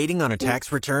Waiting on a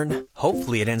tax return?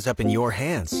 Hopefully it ends up in your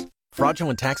hands.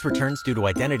 Fraudulent tax returns due to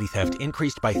identity theft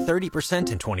increased by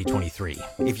 30% in 2023.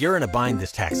 If you're in a bind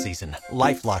this tax season,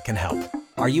 LifeLock can help.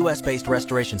 Our U.S.-based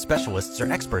restoration specialists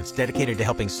are experts dedicated to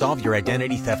helping solve your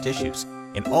identity theft issues.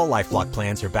 And all LifeLock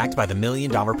plans are backed by the $1 Million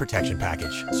Protection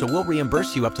Package. So we'll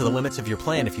reimburse you up to the limits of your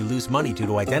plan if you lose money due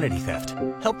to identity theft.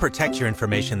 Help protect your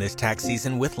information this tax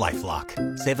season with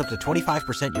LifeLock. Save up to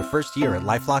 25% your first year at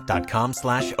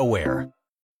LifeLock.com/aware.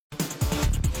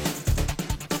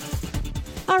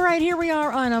 All right, here we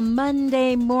are on a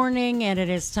Monday morning, and it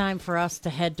is time for us to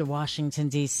head to Washington,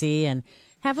 D.C., and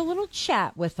have a little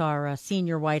chat with our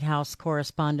senior White House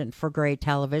correspondent for Gray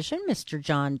Television, Mr.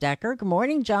 Jon Decker. Good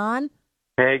morning, John.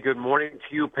 Hey, good morning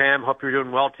to you, Pam. Hope you're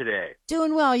doing well today.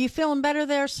 Doing well. You feeling better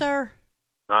there, sir?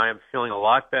 I am feeling a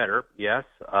lot better, yes.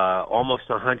 Almost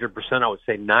 100%. I would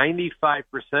say 95%.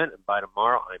 And by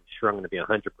tomorrow, I'm sure I'm going to be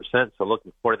 100%. So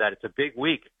looking forward to that. It's a big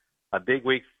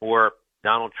week for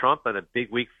Donald Trump and a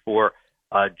big week for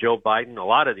Joe Biden. A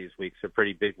lot of these weeks are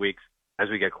pretty big weeks as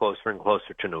we get closer and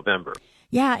closer to November.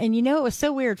 Yeah, and you know, it was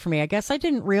so weird for me. I guess I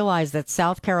didn't realize that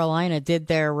South Carolina did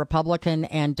their Republican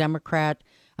and Democrat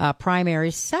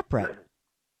primaries separate.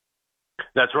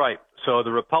 That's right. So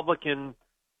the Republican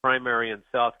primary in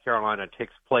South Carolina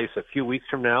takes place a few weeks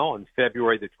from now on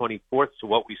February the 24th. So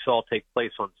what we saw take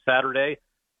place on Saturday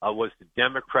was the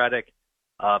Democratic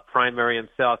primary in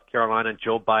South Carolina,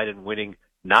 Joe Biden winning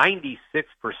 96%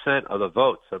 of the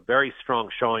votes. A very strong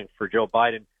showing for Joe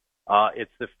Biden.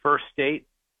 It's the first state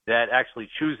that actually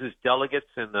chooses delegates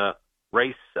in the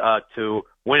race to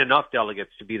win enough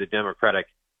delegates to be the Democratic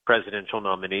presidential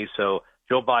nominee. So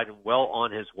Joe Biden well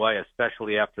on his way,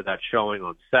 especially after that showing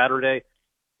on Saturday.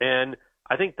 And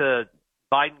I think the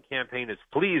Biden campaign is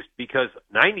pleased because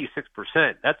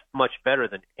 96%, that's much better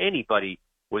than anybody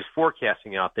was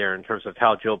forecasting out there in terms of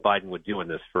how Joe Biden would do in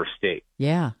this first state.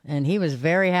 Yeah, and he was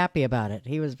very happy about it.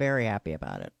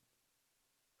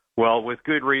 Well, with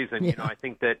good reason. Yeah. I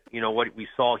think that, what we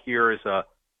saw here is a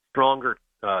stronger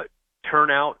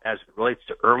turnout as it relates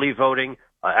to early voting,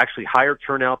 actually higher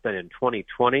turnout than in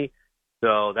 2020.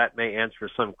 So that may answer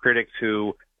some critics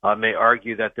who may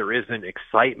argue that there isn't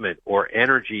excitement or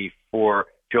energy for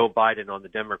Joe Biden on the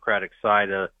Democratic side.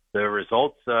 The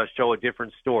results show a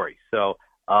different story. So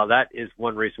that is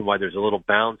one reason why there's a little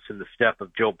bounce in the step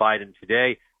of Joe Biden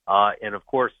today. And, of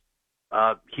course,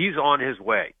 he's on his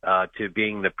way to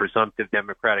being the presumptive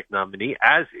Democratic nominee,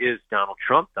 as is Donald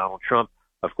Trump. Donald Trump,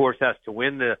 of course, has to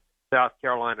win the South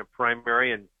Carolina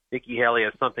primary, and Nikki Haley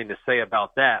has something to say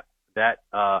about that.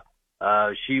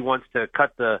 She wants to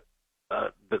cut the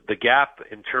gap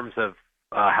in terms of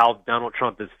how Donald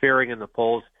Trump is faring in the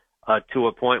polls to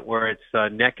a point where it's a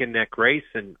neck-and-neck race.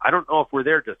 And I don't know if we're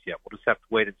there just yet. We'll just have to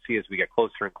wait and see as we get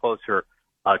closer and closer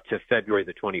to February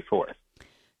the 24th.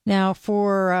 Now,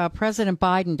 for President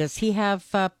Biden, does he have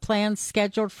plans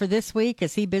scheduled for this week?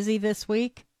 Is he busy this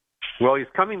week? Well, he's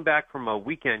coming back from a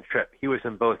weekend trip. He was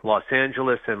in both Los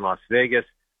Angeles and Las Vegas.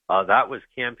 That was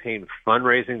campaign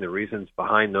fundraising, the reasons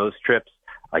behind those trips.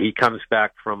 He comes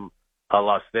back from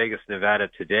Las Vegas, Nevada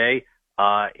today,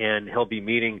 and he'll be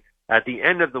meeting at the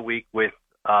end of the week with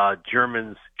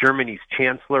Germany's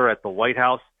chancellor at the White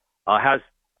House. Has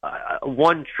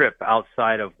one trip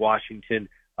outside of Washington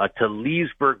to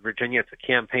Leesburg, Virginia. It's a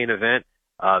campaign event.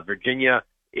 Virginia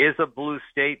is a blue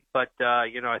state, but,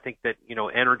 I think that,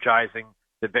 energizing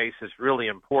the base is really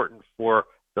important for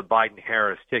the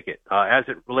Biden-Harris ticket. As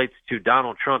it relates to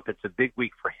Donald Trump, it's a big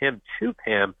week for him too,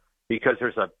 Pam, because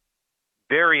there's a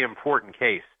very important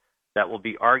case that will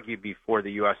be argued before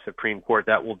the U.S. Supreme Court.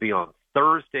 That will be on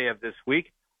Thursday of this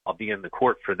week. I'll be in the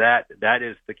court for that. That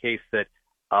is the case that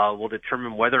will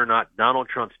determine whether or not Donald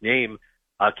Trump's name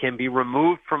can be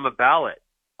removed from a ballot,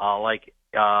 like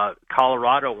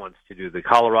Colorado wants to do. The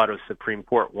Colorado Supreme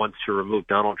Court wants to remove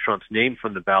Donald Trump's name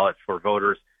from the ballot for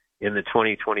voters in the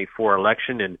 2024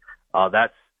 election, and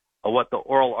that's what the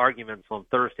oral arguments on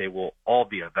Thursday will all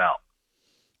be about.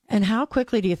 And how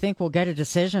quickly do you think we'll get a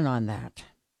decision on that?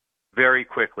 Very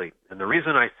quickly. And the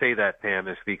reason I say that, Pam,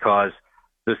 is because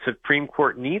the Supreme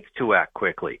Court needs to act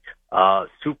quickly.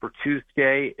 Super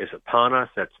Tuesday is upon us.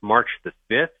 That's March the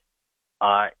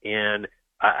 5th. And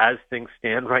as things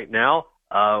stand right now,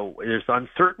 there's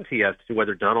uncertainty as to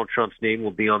whether Donald Trump's name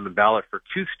will be on the ballot for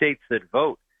two states that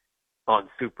vote on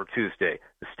Super Tuesday,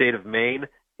 the state of Maine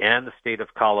and the state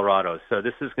of Colorado. So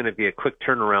this is going to be a quick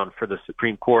turnaround for the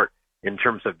Supreme Court in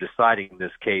terms of deciding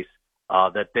this case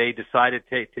that they decided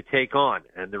to take on.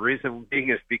 And the reason being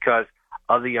is because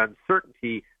of the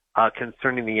uncertainty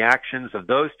concerning the actions of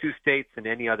those two states and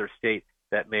any other state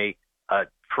that may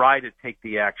try to take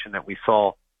the action that we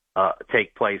saw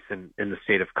take place in the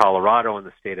state of Colorado and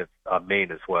the state of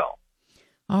Maine as well.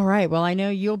 All right. Well, I know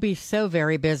you'll be so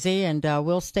very busy, and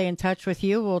we'll stay in touch with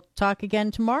you. We'll talk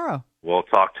again tomorrow. We'll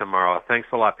talk tomorrow. Thanks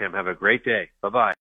a lot, Pam. Have a great day. Bye-bye.